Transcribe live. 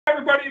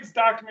Everybody, it's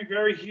Dr.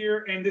 McVeary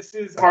here, and this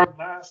is our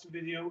last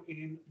video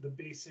in the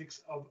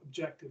basics of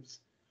objectives.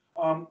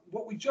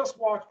 What we just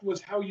watched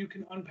was how you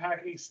can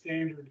unpack a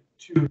standard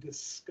to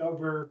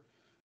discover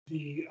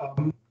the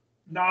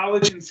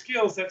knowledge and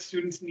skills that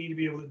students need to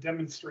be able to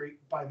demonstrate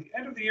by the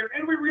end of the year,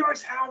 and we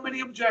realized how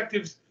many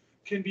objectives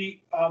can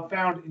be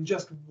found in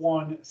just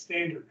one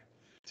standard.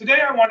 Today,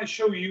 I want to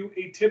show you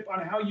a tip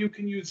on how you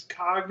can use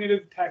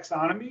cognitive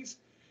taxonomies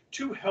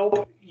to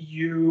help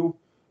you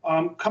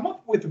come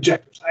up with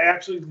objectives. I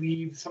actually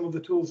leave some of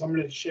the tools I'm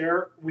going to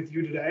share with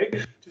you today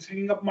just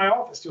hanging up in my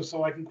office just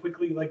so I can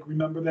quickly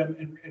remember them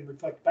and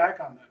reflect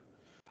back on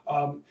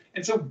them.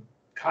 And so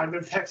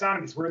cognitive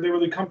taxonomies, where do they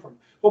really come from?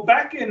 Well,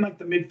 back in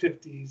the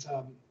mid-50s,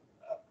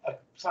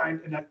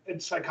 a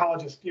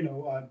psychologist, I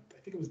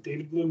think it was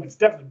David Bloom. It's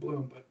definitely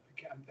Bloom, but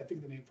I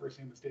think the first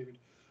name was David.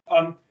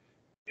 And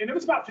it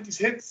was about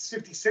 56,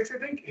 I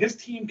think. His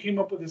team came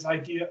up with this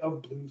idea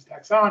of Bloom's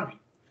taxonomy.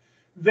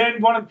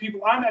 Then one of the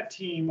people on that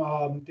team,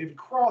 David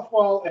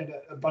Crothwell and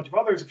a bunch of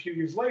others a few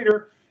years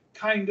later,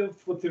 kind of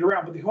flipped it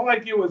around. But the whole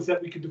idea was that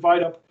we could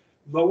divide up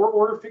lower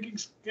order thinking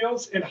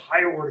skills and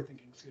higher order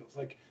thinking skills,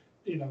 like,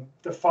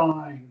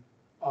 define,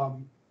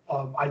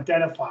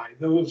 identify.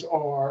 Those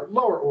are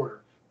lower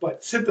order.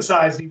 But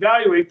synthesize and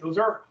evaluate, those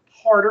are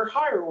harder,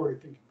 higher order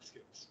thinking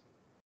skills.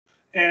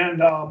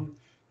 And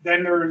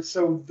then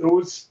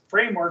those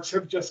frameworks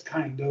have just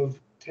kind of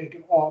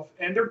taken off,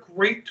 and they're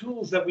great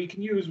tools that we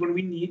can use when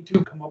we need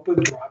to come up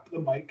with drop the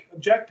mic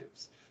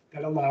objectives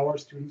that allow our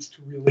students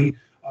to really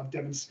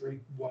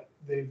demonstrate what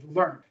they've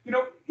learned.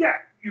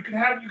 You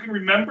can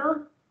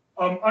remember,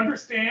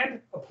 understand,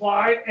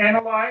 apply,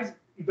 analyze,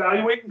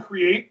 evaluate, and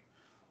create,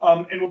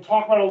 and we'll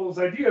talk about all those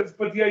ideas.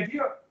 But the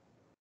idea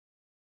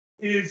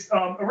is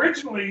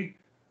originally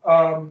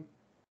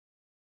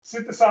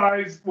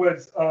synthesize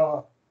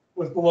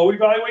was below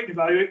evaluate, and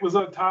evaluate was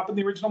on top of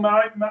the original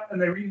map, and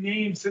they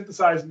renamed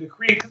synthesize into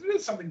create because it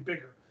is something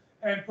bigger,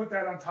 and put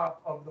that on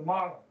top of the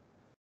model.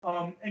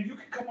 And you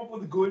can come up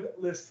with a good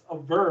list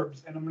of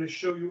verbs, and I'm going to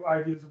show you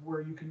ideas of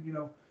where you can,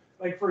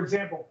 for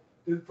example,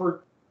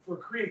 for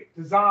create,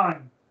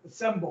 design,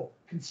 assemble,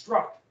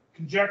 construct,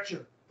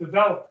 conjecture,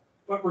 develop.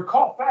 But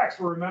recall facts,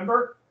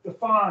 remember,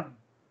 define,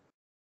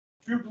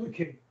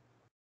 duplicate,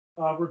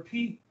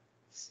 repeat,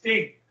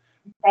 state.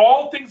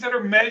 All things that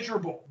are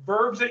measurable,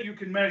 verbs that you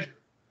can measure.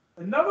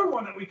 Another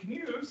one that we can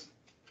use,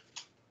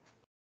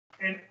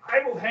 and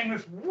I will hang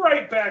this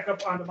right back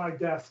up onto my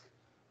desk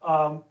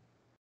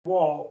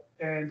wall,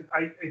 and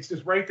it's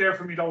just right there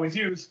for me to always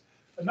use.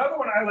 Another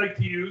one I like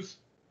to use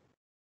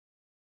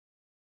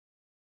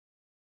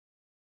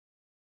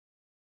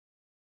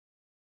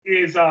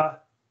is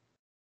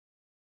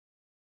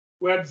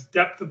Webb's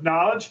depth of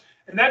knowledge,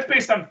 and that's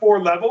based on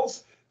 4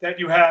 levels that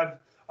you have: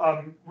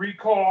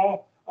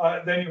 recall.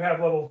 Then you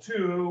have level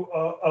 2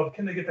 of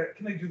can they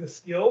do the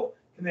skill?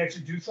 Can they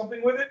actually do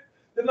something with it?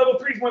 Then level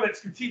 3 is more that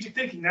strategic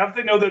thinking. Now that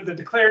they know the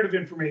declarative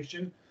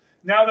information,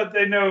 now that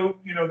they know,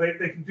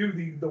 they can do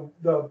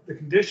the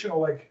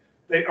conditional,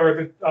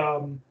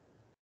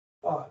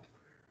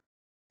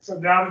 so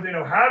now that they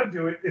know how to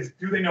do it,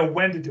 do they know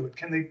when to do it?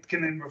 Can they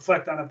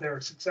reflect on if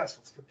they're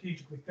successful,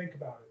 strategically think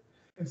about it?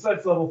 And so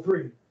that's level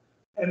 3.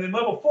 And then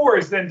level 4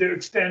 is then to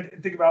extend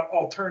and think about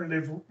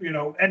alternative,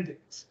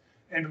 endings,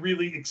 and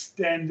really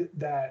extend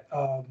that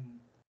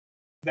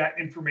that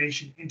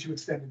information into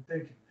extended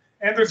thinking.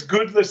 And there's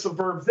good lists of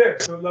verbs there.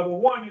 So level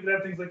 1, you could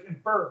have things like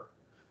infer,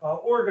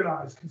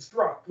 organize,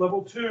 construct.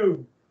 Level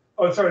 2,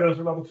 those are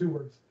level 2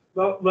 words.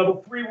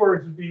 Level 3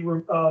 words would be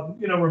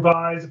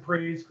revise,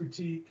 appraise,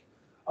 critique.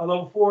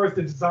 Level 4 is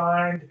to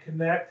design, to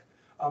connect,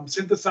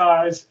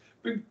 synthesize.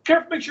 Be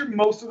careful, make sure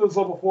most of those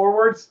level 4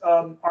 words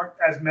aren't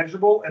as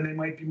measurable, and they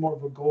might be more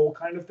of a goal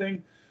kind of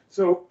thing.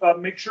 So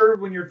make sure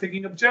when you're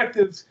thinking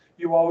objectives,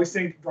 you always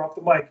think drop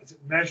the mic. Is it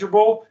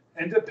measurable,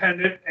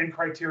 independent, and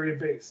criteria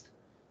based?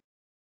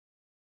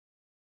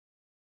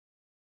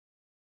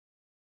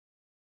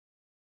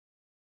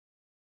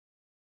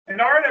 And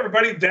all right,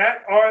 everybody,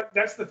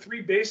 that's the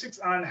 3 basics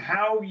on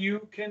how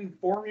you can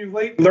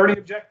formulate learning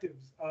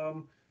objectives.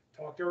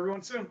 Talk to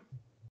everyone soon.